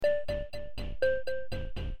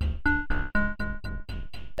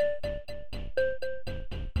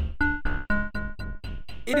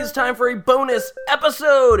It is time for a bonus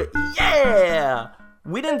episode! Yeah!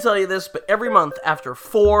 We didn't tell you this, but every month after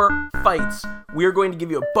 4 fights, we are going to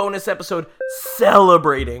give you a bonus episode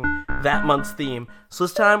celebrating that month's theme. So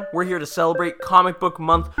this time, we're here to celebrate Comic Book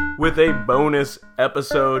Month with a bonus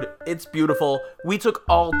episode. It's beautiful. We took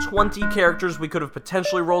all 20 characters we could have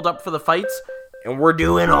potentially rolled up for the fights, and we're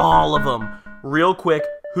doing all of them. Real quick,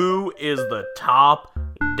 who is the top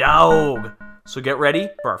dog? So get ready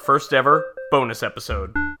for our first ever bonus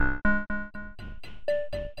episode.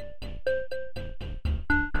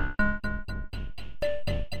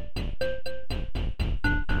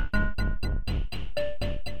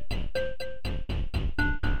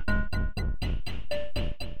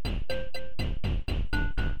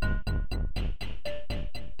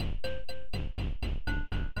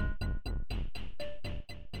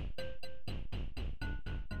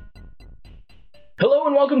 Hello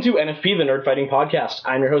and welcome to NFP, the Nerd Fighting Podcast.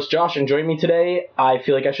 I'm your host, Josh, and joining me today, I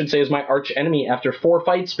feel like I should say is my arch enemy after 4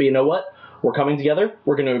 fights, but you know what? We're coming together,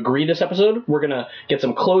 we're going to agree this episode, we're going to get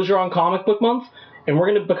some closure on Comic Book Month, and we're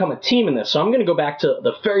going to become a team in this. So I'm going to go back to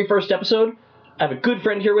the very first episode. I have a good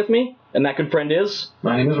friend here with me, and that good friend is...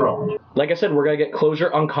 My name is Roland. Like I said, we're going to get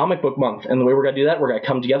closure on Comic Book Month, and the way we're going to do that, we're going to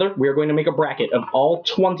come together. We are going to make a bracket of all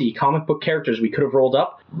 20 comic book characters we could have rolled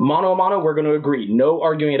up. Mano a mano, we're going to agree. No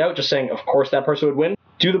arguing it out, just saying, of course, that person would win.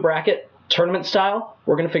 Do the bracket, tournament style.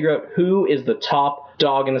 We're going to figure out who is the top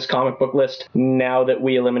dog in this comic book list now that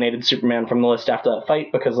we eliminated Superman from the list after that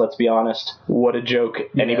fight, because let's be honest, what a joke,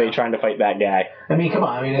 anybody trying to fight that guy. I mean, come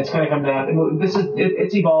on. I mean, it's going to come down...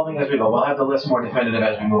 It's evolving as we go. We'll have the list more definitive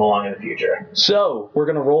as we move along in the future. So, we're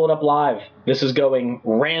going to roll it up live. This is going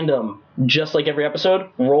random, just like every episode.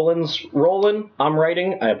 Roland's rolling. I'm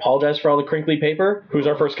writing. I apologize for all the crinkly paper. Who's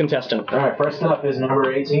our first contestant? All right, first up is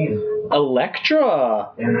number 18. Elektra.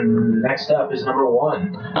 And next up is number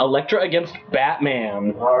 1. Elektra against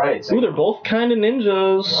Batman. All right. Ooh, they're both kind of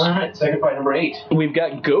ninjas. All right, second fight, number 8. We've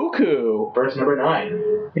got Goku. First, number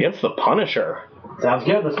 9. Against the Punisher. Sounds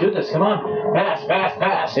good. Let's do this. Come on.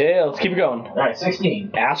 Pass. Yeah, let's keep it going. All right,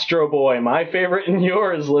 16. Astro Boy, my favorite and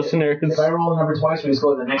yours, listeners. If I roll a number twice, we just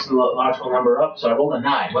go to the next logical number up. So I rolled a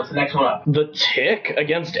 9. What's the next one up? The Tick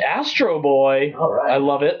against Astro Boy. All right. I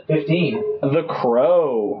love it. 15. The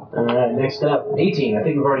Crow. All right, next up, 18. I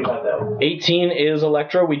think we've already got that one. 18 is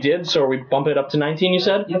Elektra. We did, so we bump it up to 19, you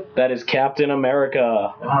said? Yep. That is Captain America.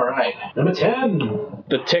 All right. Number 10.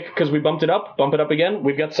 The Tick, because we bumped it up. Bump it up again.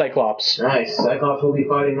 We've got Cyclops. Nice. Cyclops will be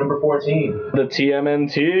fighting number 14. The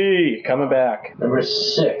TMNT coming back. Number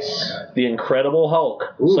 6. The Incredible Hulk.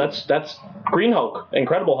 Ooh. So that's Green Hulk.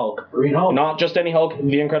 Incredible Hulk. Green Hulk. Not just any Hulk,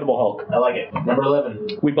 the Incredible Hulk. I like it. Number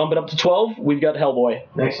 11. We bump it up to 12. We've got Hellboy.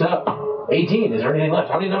 Next up, 18. Is there anything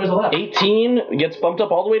left? How many numbers are left? 18 gets bumped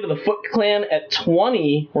up all the way to the Foot Clan at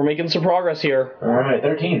 20. We're making some progress here. All right,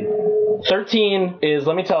 13. 13 is,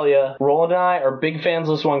 let me tell you, Roland and I are big fans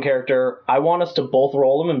of this one character. I want us to both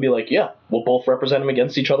roll him and be like, yeah, we'll both represent him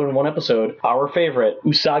against each other in one episode. Our favorite,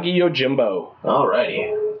 Usagi Yojimbo.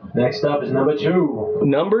 Alrighty. Next up is number 2.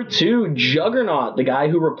 Number 2, Juggernaut, the guy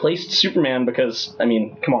who replaced Superman because, I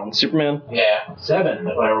mean, come on, Superman. Yeah, 7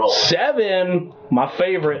 if I roll. 7, my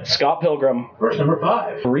favorite, Scott Pilgrim. Verse number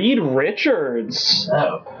 5. Reed Richards.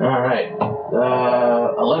 Oh, alright.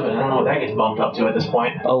 11. I don't know what that gets bumped up to at this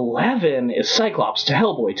point. 11 is Cyclops to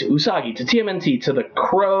Hellboy to Usagi to TMNT to the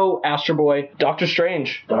Crow, Astro Boy, Doctor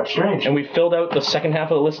Strange. Doctor Strange. And we filled out the second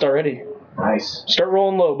half of the list already. Nice. Start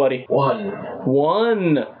rolling low, buddy. 1.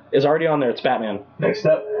 1 is already on there. It's Batman. Next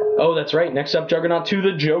up. Oh, that's right. Next up, Juggernaut to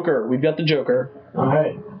the Joker. We've got the Joker.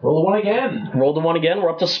 Alright. Roll the 1 again. Roll the 1 again. We're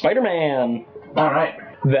up to Spider-Man. Alright.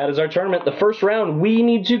 That is our tournament. The first round, we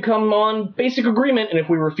need to come on basic agreement, and if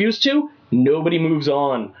we refuse to, nobody moves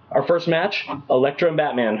on. Our first match, Elektra and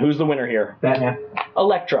Batman. Who's the winner here? Batman.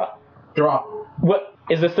 Elektra. Draw. What?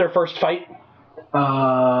 Is this their first fight?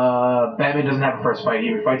 Batman doesn't have a first fight.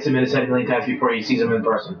 He fights him in his head a million times before he sees him in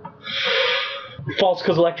person. False,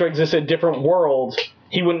 because Elektra exists in a different world.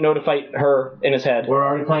 He wouldn't know to fight her in his head. We're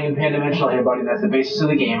already playing in pan-dimensional, everybody. That's the basis of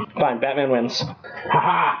the game. Fine, Batman wins.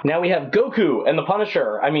 Haha! Now we have Goku and the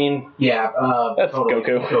Punisher. I mean... Yeah, that's totally.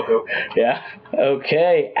 Goku. Yeah.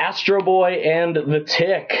 Okay. Astro Boy and the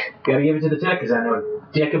Tick. Gotta give it to the Tick, because I know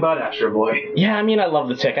a dick about Astro Boy. Yeah, I mean, I love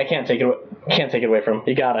the Tick. I can't take it away from him.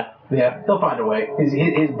 You gotta. Yeah, he'll find a way.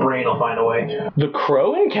 His brain will find a way. The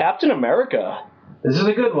Crow and Captain America. This is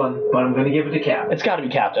a good one, but I'm going to give it to Cap. It's got to be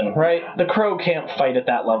Captain, right? The Crow can't fight at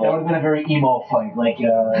that That would level. have been a very emo fight, like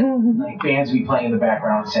bands we play in the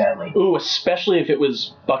background, sadly. Ooh, especially if it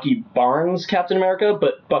was Bucky Barnes, Captain America,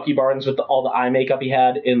 but Bucky Barnes with all the eye makeup he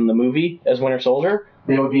had in the movie as Winter Soldier.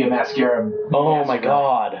 There would be a mascara. Oh my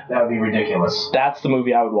god. That would be ridiculous. That's the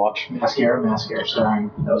movie I would watch. Mascara,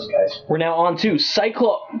 starring those guys. We're now on to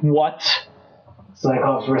Cyclops. What?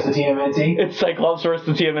 Cyclops versus the TMNT? It's Cyclops versus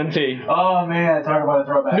the TMNT. Oh man, talk about a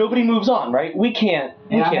throwback. Nobody moves on, right? We can't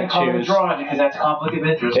call it a choose. draw because that's conflict of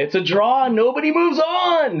interest. It's a draw. Nobody moves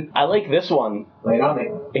on. I like this one. Lay it on me.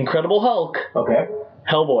 Incredible Hulk. Okay.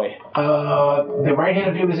 Hellboy. The right hand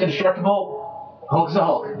of doom is indestructible. Hulk's a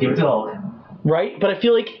Hulk. Give it to Hulk. Right? But I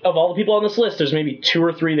feel like of all the people on this list, there's maybe 2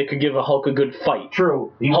 or 3 that could give a Hulk a good fight.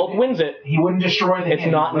 True. Hulk wins it. He wouldn't destroy the It's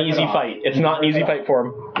not an easy fight. It's not an easy fight for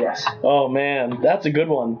him. Yes. Oh, man. That's a good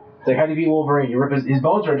one. It's like, how do you beat Wolverine? You rip his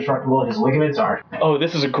bones are indestructible, his ligaments aren't. Oh,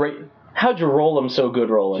 this is a great... How'd you roll him so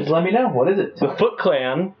good, Roland? Just let me know. What is it? The Foot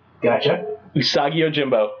Clan, Gotcha. Usagi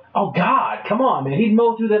Yojimbo. Oh, God. Come on, man. He'd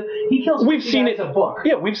mow through them. He kills We've seen it. a book.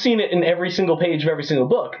 Yeah, we've seen it in every single page of every single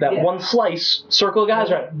book. That Yeah. one slice, circle of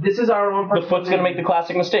guys, right? This is our own The Foot's going to make the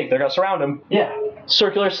classic mistake. They're going to surround him. Yeah.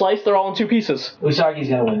 Circular slice, they're all in 2 pieces. Usagi's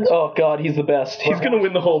going to win this. Oh, God, he's the best. He's going to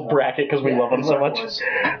win the whole bracket because we love him so much.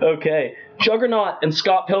 Okay. Juggernaut and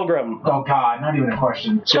Scott Pilgrim. Oh, God. Not even a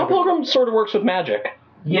question. Scott Pilgrim sort of works with magic.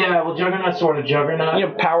 Yeah, well, Juggernaut's sort of Juggernaut. You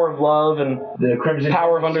know, power of love and The Crimson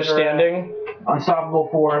power of Considerate, understanding. Unstoppable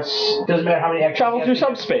force. Doesn't matter how many X's. Travel you through have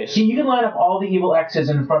to get. subspace. See, you can line up all the evil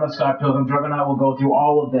X's in front of Scott Pilgrim. Juggernaut will go through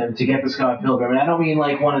all of them to get the Scott Pilgrim. And I don't mean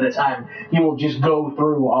like one at a time. He will just go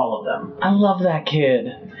through all of them. I love that kid.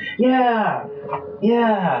 Yeah.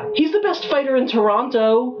 Yeah. He's the best fighter in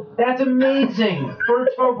Toronto. That's amazing for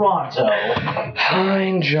Toronto.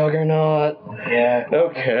 Fine, Juggernaut. Yeah.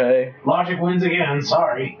 Okay. Logic wins again.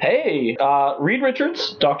 Sorry. Hey, Reed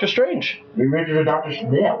Richards, Doctor Strange. We Richard and Dr.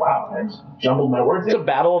 Yeah, wow. I just jumbled my words It's a there.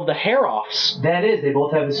 battle of the hair-offs. That is. They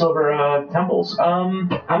both have the silver temples. I'm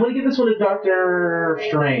going to give this one to Doctor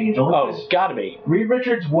Strange. Only Oh, because gotta be. Reed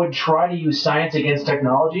Richards would try to use science against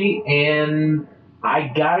technology, and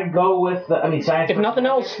I gotta go with, science. If nothing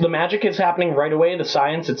else, the magic is happening right away. The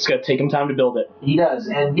science, it's gonna take him time to build it. He does,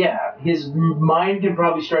 and yeah, his mind can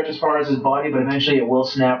probably stretch as far as his body, but eventually it will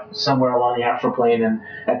snap somewhere along the astral plane, and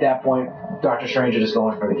at that point, Doctor Strange is just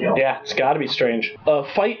going for the kill. Yeah, it's gotta be Strange. A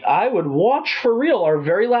fight I would watch for real. Our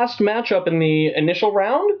very last matchup in the initial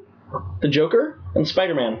round, the Joker and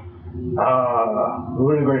Spider-Man. It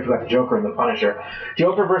would have been great if we got the Joker and the Punisher.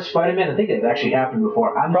 Joker versus Spider-Man, I think it's actually happened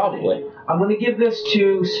before. Probably. I'm going to give this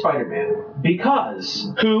to Spider-Man because,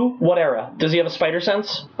 Who? What era? Does he have a spider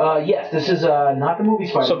sense? yes, this is not the movie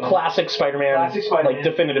Spider-Man. So classic Spider-Man, Classic Spider-Man. like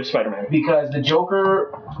definitive Spider-Man. Because the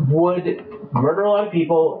Joker would murder a lot of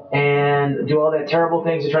people and do all that terrible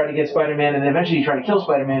things to try to get Spider-Man, and eventually try to kill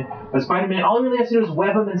Spider-Man. But Spider-Man, all he really has to do is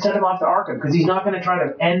web him and send him off to Arkham, because he's not going to try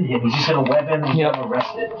to end him. He's just going to web him and get him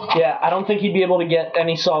arrested. Yeah, I don't think he'd be able to get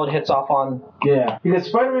any solid hits off on. Yeah, because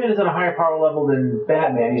Spider-Man is at a higher power level than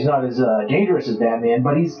Batman. He's not as dangerous as Batman,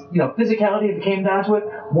 but he's, physicality, if it came down to it,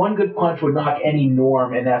 one good punch would knock any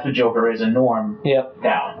norm, and that's what Joker is, a norm, Yep.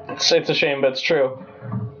 down. It's a shame, but it's true.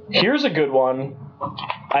 Here's a good one.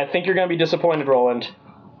 I think you're going to be disappointed, Roland.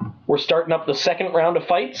 We're starting up the second round of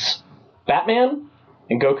fights. Batman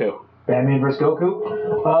and Goku. Batman vs. Goku.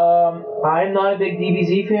 I'm not a big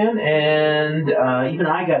DBZ fan, and even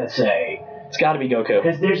I gotta say, It's got to be Goku.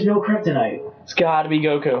 because there's no kryptonite. It's got to be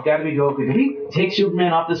Goku. Gotta be Goku. Did we take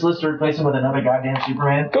Superman off this list to replace him with another goddamn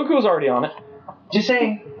Superman? Goku was already on it. Just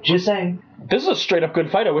saying. Just saying. This is a straight up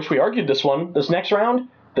good fight. I wish we argued this one. This next round,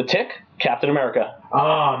 the Tick, Captain America.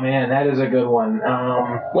 Oh man, that is a good one.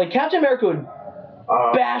 Like, Captain America would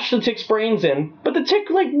bash the Tick's brains in, but the Tick,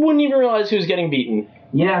 wouldn't even realize he was getting beaten.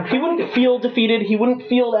 Yeah, He wouldn't feel defeated. He wouldn't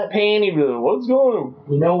feel that pain. He'd be like, what's going on?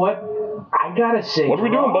 You know what? I gotta say, What are we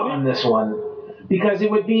doing, draw buddy? on this one, because he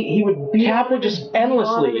would beat Cap on would him, just beat on him,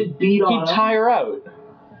 endlessly. and beat on He'd him. tire out.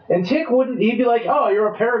 And Tick wouldn't. He'd be like, "Oh, you're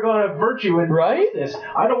a paragon of virtue and Right? justice.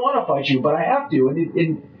 I don't want to fight you, but I have to."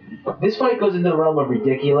 And this fight goes into the realm of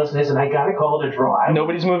ridiculousness, and I gotta call it a draw.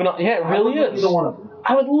 Nobody's moving on. Yeah, it really is. Either one of them.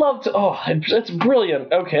 I would love to. Oh, it's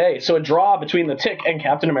brilliant. Okay, so a draw between the Tick and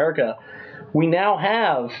Captain America. We now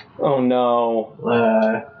have. Oh no.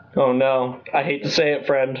 Oh no. I hate to say it,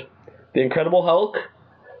 friend. The Incredible Hulk,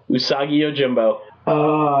 Usagi Yojimbo.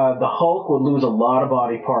 The Hulk would lose a lot of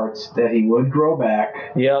body parts that he would grow back.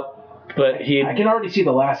 Yep. But he. I can already see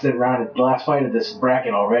the last fight of this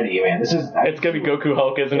bracket already, man. It's gonna be Goku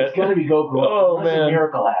Hulk, isn't it? It's gonna be Goku. Oh, unless man. a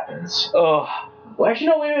miracle happens. Oh. Well, actually,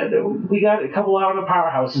 no, wait a minute. We got a couple out of the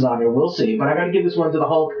powerhouses on here. We'll see. But I got to give this one to the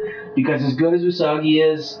Hulk because as good as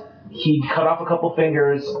Usagi is, he'd cut off a couple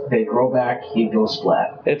fingers, they'd grow back, he'd go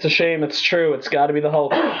splat. It's a shame. It's true. It's got to be the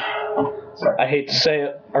Hulk. Sorry. I hate to say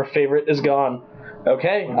it. Our favorite is gone.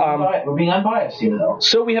 Okay. We're being unbiased here, though.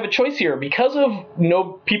 So we have a choice here. Because of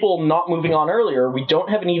people not moving on earlier, we don't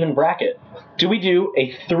have an even bracket. Do we do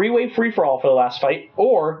a 3-way free-for-all for the last fight,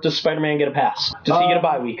 or does Spider-Man get a pass? Does he get a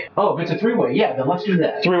bye week? Oh, if it's a 3-way, yeah, then let's do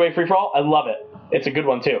that. 3-way free-for-all? I love it. It's a good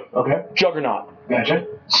one, too. Okay. Juggernaut. Gotcha.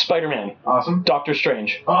 Spider-Man. Awesome. Doctor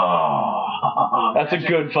Strange. Oh. That's magic.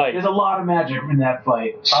 a good fight. There's a lot of magic in that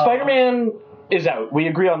fight. Spider-Man is out. We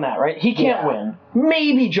agree on that, right? He can't win.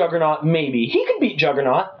 Maybe Juggernaut, maybe. He could beat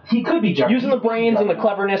Juggernaut. He could be Juggernaut. Using the brains and the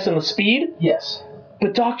cleverness and the speed. Yes.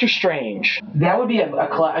 But Doctor Strange. That would be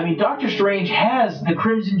I mean, Doctor Strange has the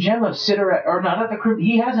Crimson Gem of Sidorak, or not the Crimson,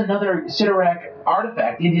 he has another Sidorak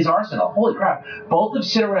artifact in his arsenal. Holy crap. Both of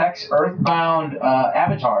Sidorak's earthbound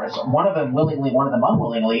avatars, one of them willingly, one of them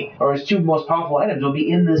unwillingly, or his two most powerful items will be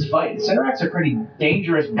in this fight. Sidorak's a pretty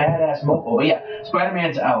dangerous, badass mofo. But yeah,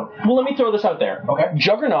 Spider-Man's out. Well, let me throw this out there. Okay.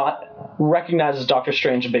 Juggernaut recognizes Doctor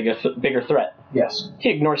Strange a bigger threat. Yes. He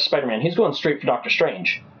ignores Spider-Man. He's going straight for Doctor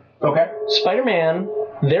Strange. Okay. Spider-Man,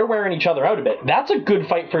 they're wearing each other out a bit. That's a good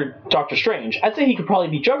fight for Doctor Strange. I'd say he could probably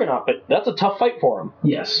beat Juggernaut, but that's a tough fight for him.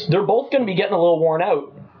 Yes. They're both going to be getting a little worn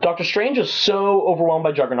out. Doctor Strange is so overwhelmed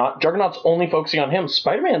by Juggernaut. Juggernaut's only focusing on him.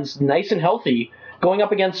 Spider-Man's nice and healthy, going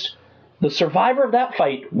up against the survivor of that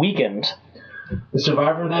fight, Weekend. The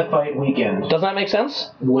survivor of that fight, Weekend. Doesn't that make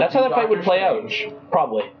sense? Would That's how that fight would play Strange. out.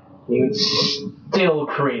 Probably. He would still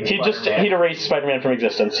create He'd erase Spider-Man from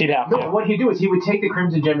existence. He'd have to. No, what he'd do is he would take the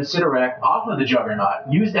Crimson Gem of Sidorak off of the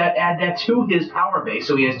Juggernaut, use that, add that to his power base,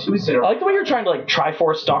 so he has two I Sidorak. like the way you're trying to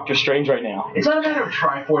Triforce Doctor Strange right now. It's not a matter of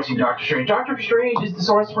Triforcing Doctor Strange. Doctor Strange is the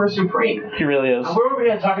Sorcerer Supreme. He really is. We're over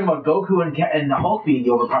here talking about Goku and the Hulk being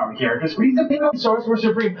the overpowered characters. He's the Sorcerer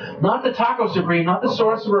Supreme, not the Taco Supreme, not the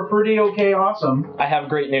Sorcerer Pretty Okay Awesome. I have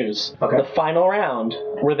great news. Okay. The final round,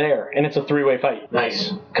 we're there, and it's a 3-way fight.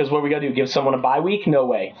 Nice. Because what we gotta do, give someone a bye week? No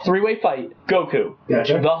way. 3-way fight, Goku,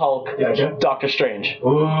 Gotcha. the Hulk, Gotcha. Doctor Strange.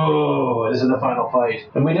 Ooh, this is the final fight.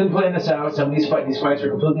 And we didn't plan this out. Some of these fights are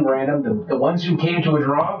completely random. The ones who came to a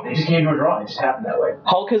draw, they just came to a draw. It just happened that way.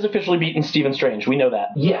 Hulk has officially beaten Stephen Strange. We know that.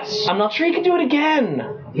 Yes. I'm not sure he can do it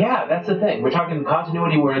again. Yeah, that's the thing. We're talking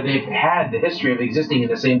continuity where they've had the history of existing in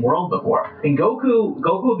the same world before. And Goku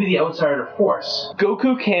will be the outsider force.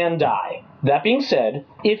 Goku can die. That being said,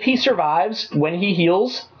 if he survives, when he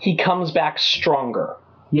heals, he comes back stronger.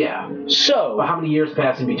 Yeah. So, But how many years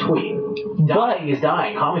pass in between? Dying is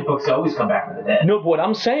dying. Comic books always come back from the dead. no, but what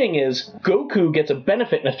I'm saying is, Goku gets a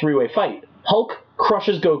benefit in a 3-way fight. Hulk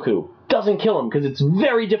crushes Goku. Doesn't kill him, because it's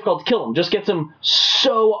very difficult to kill him. Just gets him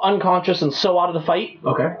so unconscious and so out of the fight.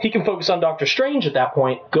 Okay. He can focus on Doctor Strange at that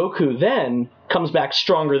point. Goku then comes back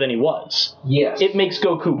stronger than he was. Yes. It makes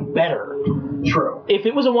Goku better. True. If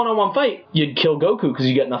it was a one-on-one fight, you'd kill Goku because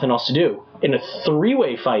you got nothing else to do. In a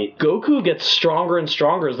 3-way fight, Goku gets stronger and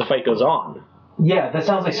stronger as the fight goes on. Yeah, that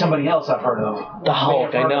sounds like somebody else I've heard of. The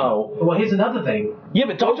Hulk, I know. Well, here's another thing. Yeah,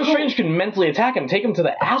 but Doctor Strange can mentally attack him, take him to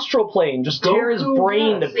the astral plane, just tear his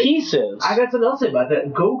brain to pieces. I got something else to say about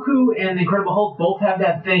that. Goku and the Incredible Hulk both have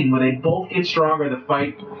that thing where they both get stronger the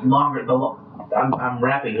fight longer. I'm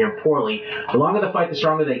rapping here poorly. The longer the fight, the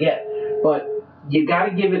stronger they get. But you got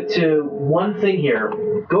to give it to one thing here.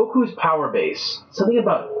 Goku's power base. Something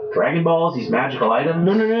about Dragon Balls, these magical items.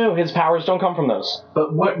 No. His powers don't come from those.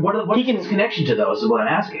 But what's his connection to those is what I'm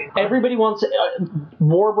asking. Everybody wants...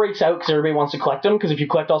 war breaks out because everybody wants to collect them, because if you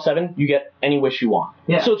collect all 7, you get any wish you want.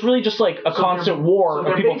 Yeah. So it's really just like a constant war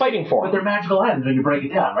of people fighting for But them. they're magical items when you break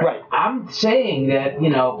it down, right? Right. I'm saying that,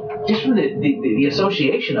 just from the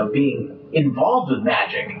association of being involved with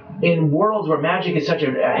magic in worlds where magic is such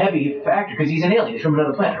a heavy factor, because he's an alien, he's from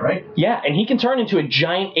another planet, right? Yeah, and he can turn into a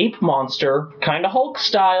giant ape monster, kind of Hulk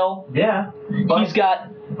style. Yeah. He's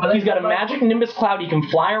got a magic Nimbus cloud he can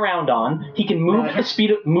fly around on. He can move at the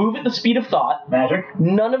speed of thought. Magic.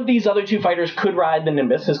 None of these other 2 fighters could ride the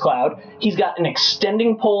Nimbus, his cloud. He's got an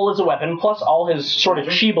extending pole as a weapon, plus all his sort of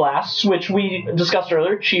chi blasts, which we discussed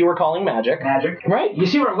earlier. Chi we're calling magic. Magic. Right. You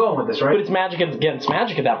see where I'm going with this, right? But it's magic against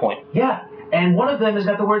magic at that point. Yeah. And one of them has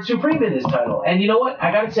got the word Supreme in his title. And you know what?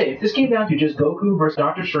 I gotta say, if this came down to just Goku versus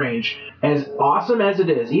Doctor Strange, as awesome as it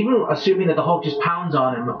is, even assuming that the Hulk just pounds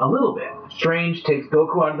on him a little bit, Strange takes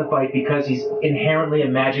Goku out of the fight because he's inherently a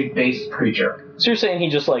magic-based creature. So you're saying he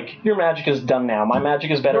just your magic is done now. My magic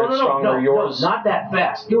is better and stronger. Yours. No, not that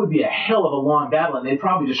fast. It would be a hell of a long battle, and they'd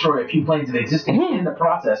probably destroy a few planes of existence in the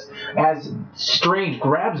process. As Strange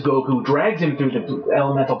grabs Goku, drags him through the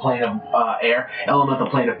elemental plane of air, elemental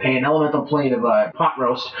plane of pain, elemental plane of pot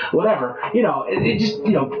roast, whatever. It just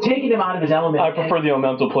taking him out of his element. I prefer the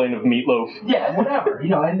elemental plane of meatloaf. Yeah, whatever.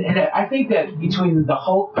 And I think that between the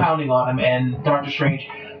Hulk pounding on him and Doctor Strange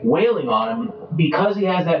wailing on him, because he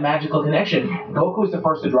has that magical connection, Goku is the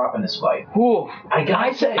first to drop in this fight. Ooh.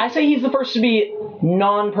 I say he's the first to be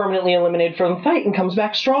non-permanently eliminated from the fight and comes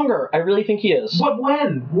back stronger. I really think he is. But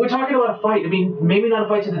when? We're talking about a fight. I mean, maybe not a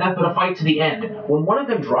fight to the death, but a fight to the end. When one of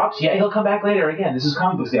them drops, yeah, he'll come back later again. This is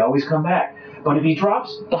comic books. They always come back. But if he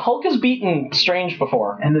drops... The Hulk has beaten Strange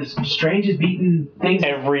before. And the Strange has beaten things...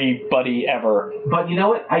 Everybody ever. But you know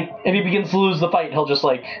what? If he begins to lose the fight, he'll just,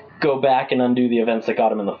 go back and undo the events that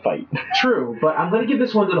got him in the fight. True, but I'm going to give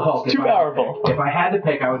this one to the Hulk. It's too powerful. If I had to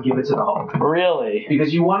pick, I would give it to the Hulk. Really?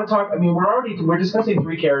 Because you want to talk... I mean, we're discussing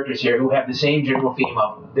three characters here who have the same general theme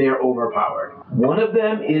of they're overpowered. One of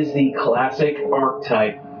them is the classic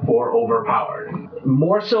archetype for overpowered.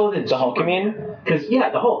 More so than the Hulk, you mean? Because,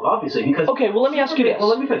 the Hulk, obviously. Because okay, well, let me ask you this. Well,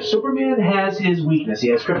 let me finish. Superman has his weakness. He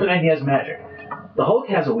has kryptonite, he has magic. The Hulk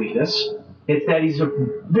has a weakness. It's that he's a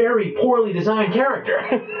very poorly designed character.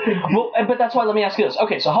 Well, but that's why let me ask you this.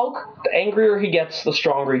 Okay, so Hulk, the angrier he gets, the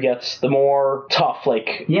stronger he gets, the more tough,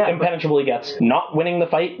 impenetrable he gets. Not winning the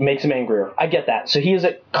fight makes him angrier. I get that. So he is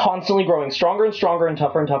constantly growing stronger and stronger and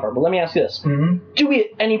tougher. But let me ask you this. Mm-hmm. Do we at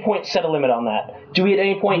any point set a limit on that? Do we at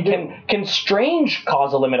any point, can Strange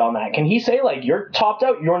cause a limit on that? Can he say, you're topped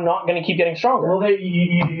out, you're not going to keep getting stronger? Well,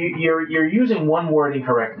 you're using one word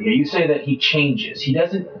incorrectly. You say that he changes. He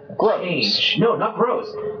doesn't change. No, not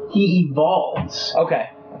grows. He evolves. Okay.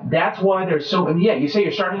 That's why there's so... I mean, you say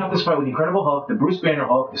you're starting off this fight with the Incredible Hulk, the Bruce Banner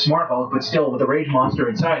Hulk, the Smart Hulk, but still with the Rage Monster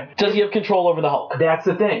inside. Does he have control over the Hulk? That's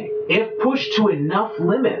the thing. If pushed to enough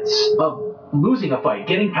limits of losing a fight,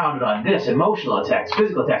 getting pounded on, emotional attacks,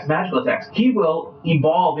 physical attacks, magical attacks, he will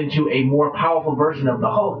evolve into a more powerful version of the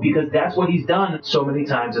Hulk because that's what he's done so many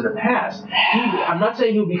times in the past. I'm not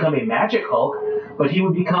saying he'll become a magic Hulk, but he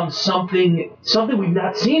would become something we've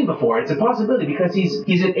not seen before. It's a possibility because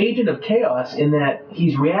he's an agent of chaos in that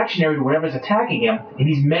he's reactionary to whatever's attacking him, and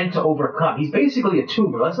he's meant to overcome. He's basically a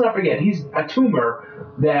tumor. Let's not forget, he's a tumor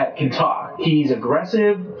that can talk. He's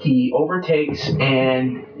aggressive, he overtakes,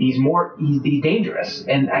 and he's dangerous.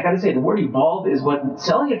 And I gotta say, the word evolve is what's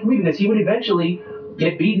selling it for me because he would eventually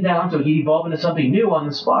get beaten down, so he'd evolve into something new on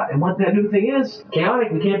the spot. And what that new thing is,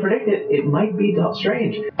 chaotic, we can't predict it. It might be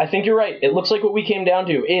Strange. I think you're right. It looks like what we came down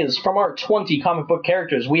to is, from our 20 comic book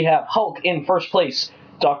characters, we have Hulk in first place.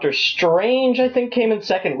 Doctor Strange, I think, came in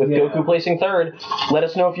second, with Goku placing third. Let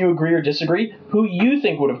us know if you agree or disagree. Who you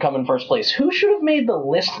think would have come in first place? Who should have made the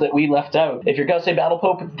list that we left out? If you're going to say Battle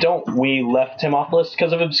Pope, don't. We left him off the list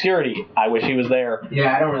because of obscurity. I wish he was there.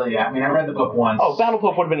 Yeah, I don't really... I mean, I read the book once. Oh, Battle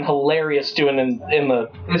Pope would have been hilarious doing in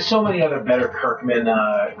the... There's so many other better Kirkman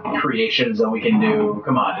creations that we can do.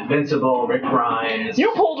 Come on, Invincible, Rick Grimes...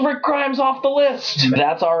 You pulled Rick Grimes off the list!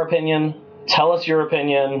 That's our opinion. Tell us your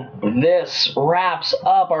opinion. This wraps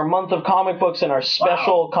up our month of comic books and our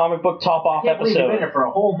special comic book top-off episode. We've been here for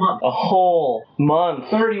a whole month. A whole month.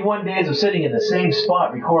 31 days of sitting in the same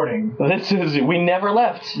spot recording. We never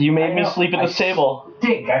left. You made me sleep at the table.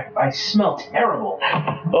 I smell terrible.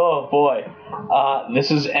 Oh, boy. This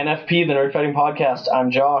is NFP, the Nerd Fighting Podcast. I'm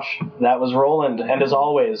Josh. That was Roland. And as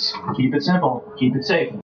always, keep it simple. Keep it safe.